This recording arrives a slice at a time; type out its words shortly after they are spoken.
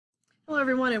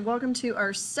everyone, and welcome to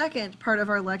our second part of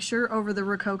our lecture over the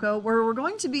Rococo, where we're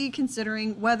going to be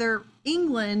considering whether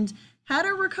England had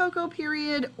a Rococo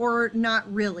period or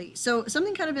not really. So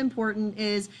something kind of important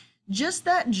is just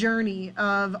that journey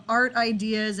of art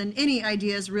ideas and any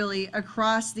ideas really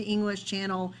across the English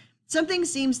Channel. Something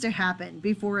seems to happen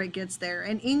before it gets there,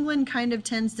 and England kind of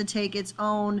tends to take its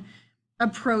own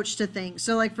approach to things.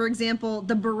 So like, for example,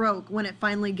 the Baroque, when it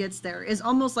finally gets there, is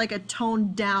almost like a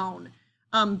toned down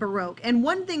Baroque. And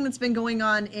one thing that's been going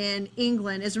on in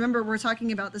England is, remember, we're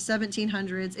talking about the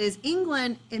 1700s, is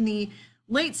England in the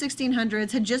late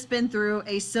 1600s had just been through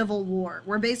a civil war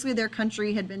where basically their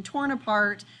country had been torn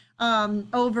apart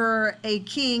over a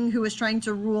king who was trying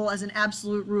to rule as an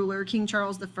absolute ruler, King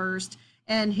Charles I,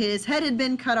 and his head had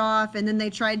been cut off, and then they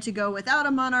tried to go without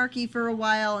a monarchy for a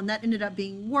while, and that ended up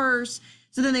being worse.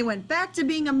 So then they went back to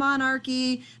being a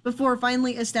monarchy before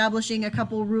finally establishing a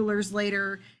couple rulers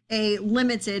later a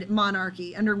limited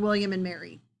monarchy under William and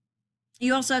Mary.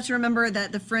 You also have to remember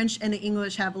that the French and the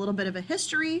English have a little bit of a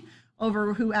history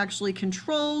over who actually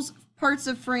controls parts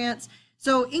of France.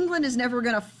 So England is never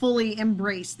going to fully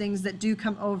embrace things that do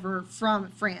come over from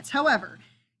France. However,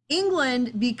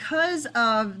 England, because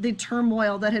of the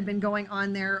turmoil that had been going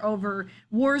on there over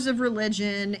wars of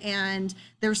religion and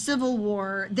their civil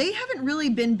war, they haven't really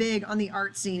been big on the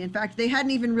art scene. In fact, they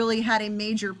hadn't even really had a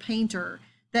major painter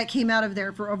that came out of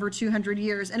there for over 200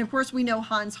 years. And of course, we know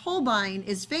Hans Holbein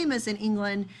is famous in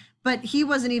England, but he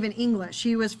wasn't even English.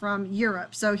 He was from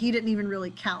Europe, so he didn't even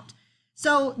really count.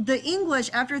 So the English,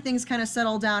 after things kind of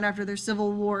settled down after their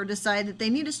civil war, decide that they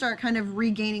need to start kind of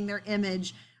regaining their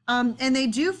image. And they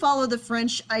do follow the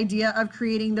French idea of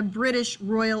creating the British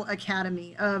Royal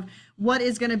Academy of what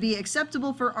is going to be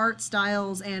acceptable for art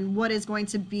styles and what is going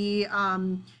to be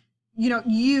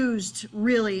used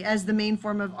really as the main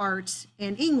form of art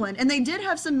in England. And they did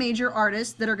have some major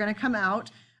artists that are going to come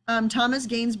out. Thomas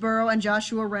Gainsborough and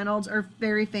Joshua Reynolds are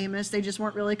very famous. They just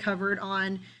weren't really covered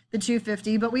on the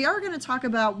 250, but we are going to talk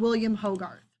about William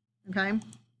Hogarth, okay?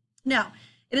 Now,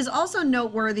 it is also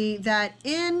noteworthy that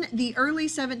in the early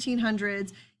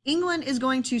 1700s, England is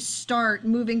going to start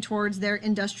moving towards their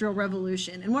Industrial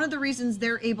Revolution. And one of the reasons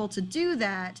they're able to do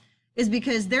that is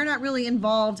because they're not really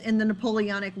involved in the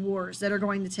Napoleonic Wars that are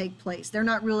going to take place. They're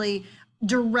not really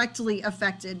directly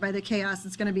affected by the chaos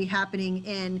that's going to be happening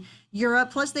in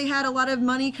Europe. Plus, they had a lot of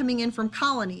money coming in from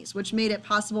colonies, which made it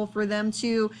possible for them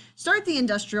to start the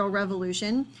Industrial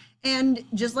Revolution. And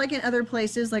just like in other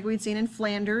places, like we'd seen in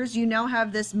Flanders, you now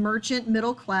have this merchant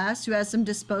middle class who has some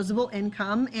disposable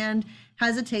income and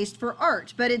has a taste for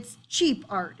art, but it's cheap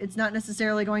art. It's not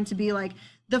necessarily going to be like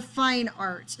the fine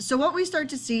arts. So what we start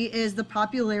to see is the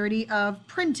popularity of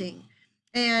printing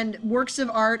and works of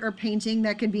art or painting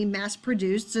that could be mass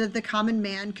produced so that the common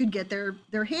man could get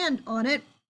their hand on it.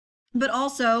 But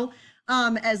also,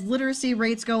 as literacy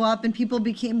rates go up and people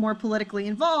became more politically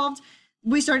involved,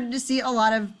 we started to see a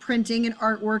lot of printing and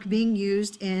artwork being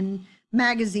used in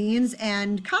magazines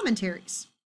and commentaries.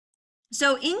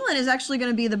 So England is actually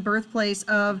going to be the birthplace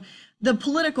of the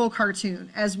political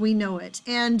cartoon as we know it.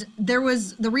 And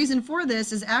the reason for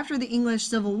this is after the English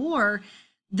Civil War,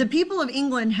 the people of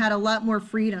England had a lot more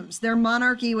freedoms. Their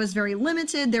monarchy was very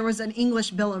limited. There was an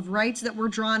English Bill of Rights that were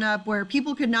drawn up where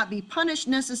people could not be punished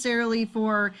necessarily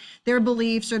for their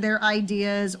beliefs or their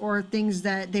ideas or things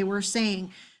that they were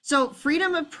saying. So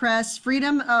freedom of press,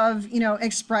 freedom of,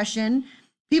 expression.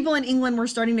 People in England were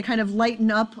starting to kind of lighten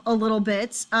up a little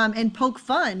bit and poke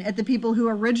fun at the people who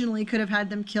originally could have had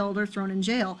them killed or thrown in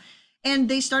jail. And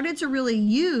they started to really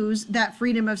use that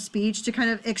freedom of speech to kind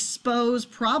of expose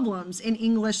problems in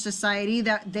English society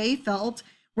that they felt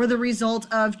were the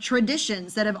result of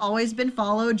traditions that have always been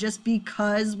followed just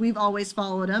because we've always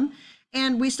followed them.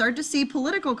 And we start to see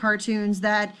political cartoons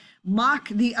that mock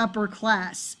the upper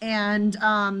class and,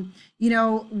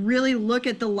 really look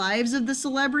at the lives of the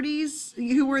celebrities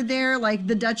who were there, like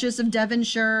the Duchess of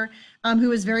Devonshire, who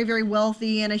was very, very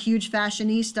wealthy and a huge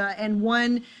fashionista. And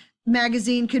one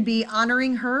magazine could be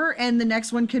honoring her and the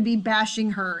next one could be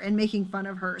bashing her and making fun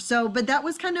of her. So, but that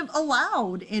was kind of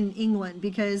allowed in England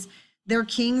because their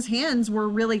king's hands were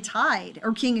really tied,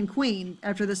 or king and queen,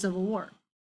 after the Civil War.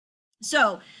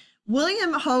 So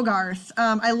William Hogarth,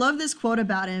 I love this quote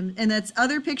about him, and that's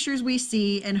other pictures we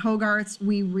see and Hogarth's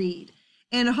we read.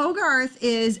 And Hogarth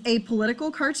is a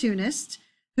political cartoonist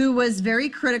who was very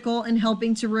critical in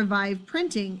helping to revive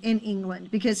printing in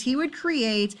England because he would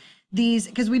create these,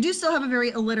 because we do still have a very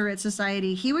illiterate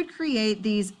society, he would create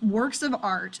these works of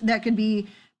art that could be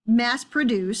mass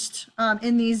produced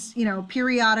in these,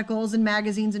 periodicals and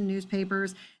magazines and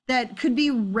newspapers that could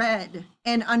be read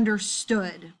and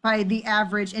understood by the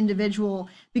average individual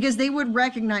because they would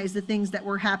recognize the things that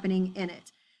were happening in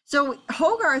it. So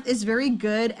Hogarth is very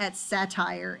good at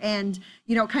satire and,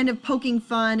 you know, kind of poking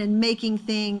fun and making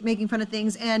fun of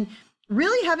things and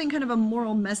really having kind of a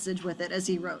moral message with it as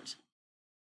he wrote.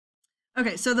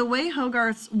 Okay, so the way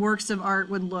Hogarth's works of art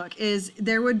would look is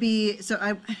there would be,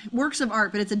 works of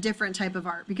art, but it's a different type of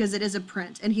art because it is a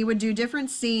print. And he would do different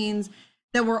scenes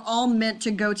that were all meant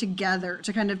to go together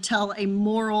to kind of tell a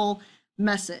moral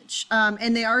message.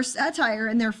 And they are satire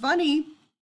and they're funny,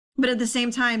 but at the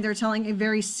same time, they're telling a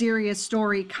very serious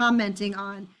story, commenting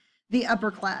on the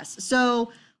upper class.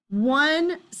 So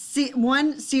one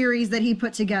series that he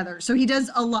put together. So he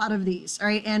does a lot of these, all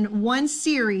right? And one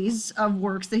series of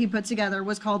works that he put together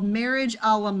was called Marriage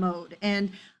a la Mode.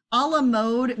 And a la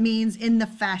mode means in the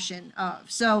fashion of.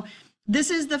 So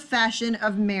this is the fashion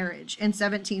of marriage in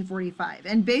 1745.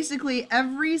 And basically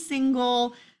every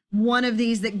single one of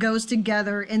these that goes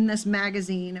together in this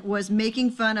magazine was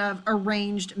making fun of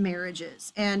arranged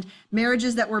marriages and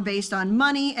marriages that were based on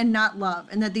money and not love,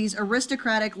 and that these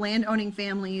aristocratic land-owning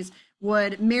families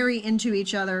would marry into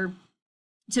each other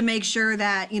to make sure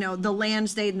that, you know, the land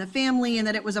stayed in the family and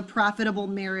that it was a profitable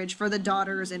marriage for the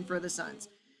daughters and for the sons.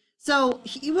 So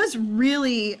he was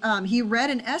really, he read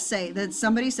an essay that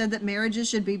somebody said that marriages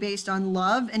should be based on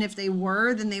love. And if they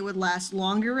were, then they would last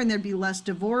longer and there'd be less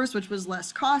divorce, which was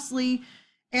less costly.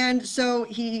 And so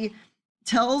he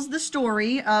tells the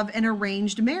story of an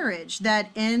arranged marriage that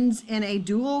ends in a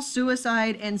dual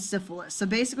suicide and syphilis. So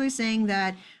basically saying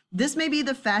that this may be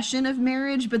the fashion of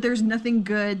marriage, but there's nothing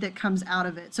good that comes out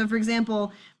of it. So for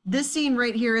example, this scene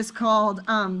right here is called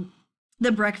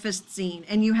the breakfast scene.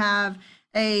 And you have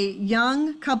a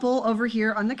young couple over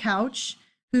here on the couch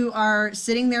who are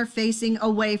sitting there facing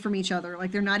away from each other.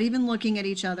 Like they're not even looking at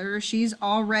each other. She's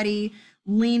already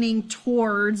leaning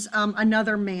towards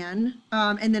another man.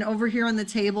 And then over here on the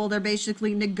table, they're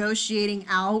basically negotiating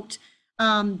out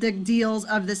the deals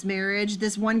of this marriage.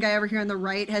 This one guy over here on the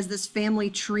right has this family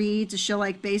tree to show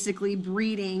like basically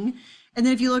breeding. And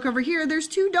then if you look over here, there's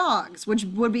two dogs, which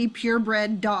would be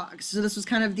purebred dogs. So this was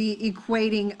kind of the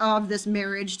equating of this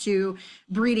marriage to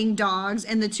breeding dogs.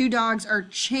 And the two dogs are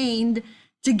chained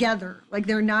together. Like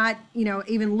they're not, you know,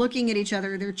 even looking at each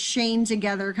other. They're chained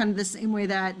together kind of the same way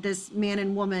that this man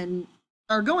and woman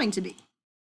are going to be.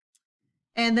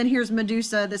 And then here's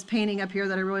Medusa, this painting up here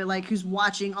that I really like, who's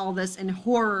watching all this in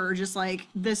horror, just like,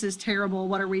 this is terrible.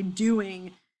 What are we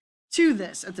doing to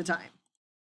this at the time?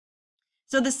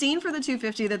 So the scene for the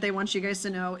 250 that they want you guys to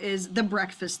know is the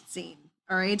breakfast scene,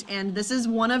 all right? And this is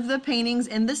one of the paintings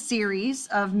in the series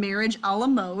of Marriage a la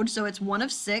Mode, so it's one of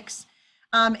 6.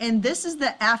 And this is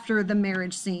the after the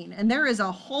marriage scene. And there is a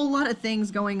whole lot of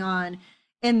things going on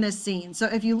in this scene. So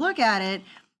if you look at it,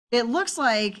 it looks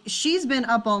like she's been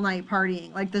up all night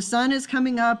partying. Like the sun is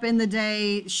coming up in the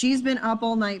day. She's been up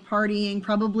all night partying,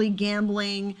 probably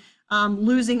gambling,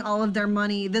 losing all of their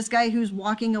money. This guy who's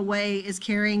walking away is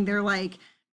carrying their like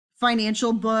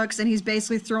financial books and he's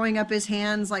basically throwing up his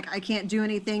hands like, I can't do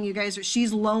anything. You guys are,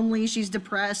 she's lonely. She's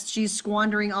depressed. She's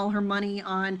squandering all her money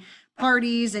on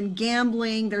parties and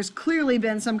gambling. There's clearly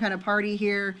been some kind of party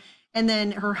here. And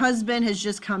then her husband has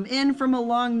just come in from a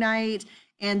long night.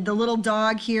 And the little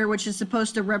dog here, which is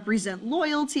supposed to represent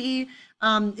loyalty,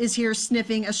 is here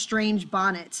sniffing a strange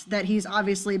bonnet that he's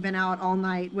obviously been out all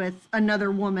night with another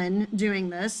woman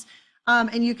doing this.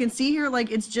 And you can see here,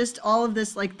 like, it's just all of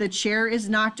this, like the chair is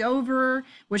knocked over,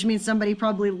 which means somebody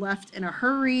probably left in a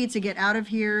hurry to get out of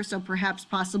here. So perhaps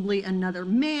possibly another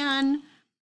man.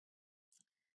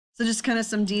 So just kind of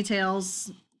some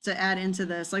details to add into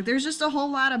this. Like, there's just a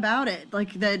whole lot about it,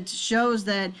 like, that shows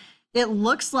that it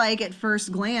looks like at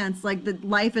first glance, like the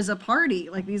life is a party,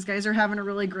 like these guys are having a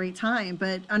really great time.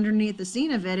 But underneath the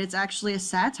scene of it, it's actually a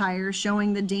satire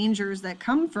showing the dangers that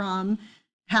come from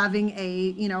having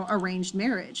a, you know, arranged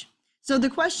marriage. So the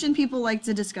question people like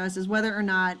to discuss is whether or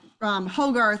not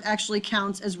Hogarth actually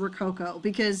counts as Rococo,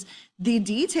 because the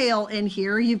detail in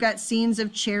here, you've got scenes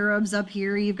of cherubs up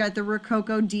here, you've got the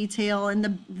Rococo detail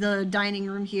in the dining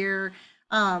room here.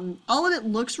 All of it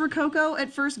looks Rococo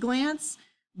at first glance.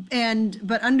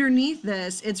 But underneath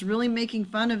this, it's really making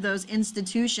fun of those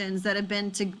institutions that have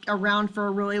been around for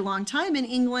a really long time in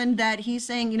England, that he's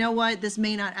saying, you know what, this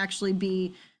may not actually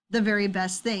be the very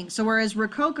best thing. So whereas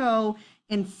Rococo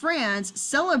in France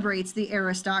celebrates the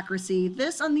aristocracy,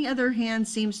 this, on the other hand,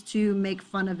 seems to make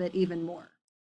fun of it even more.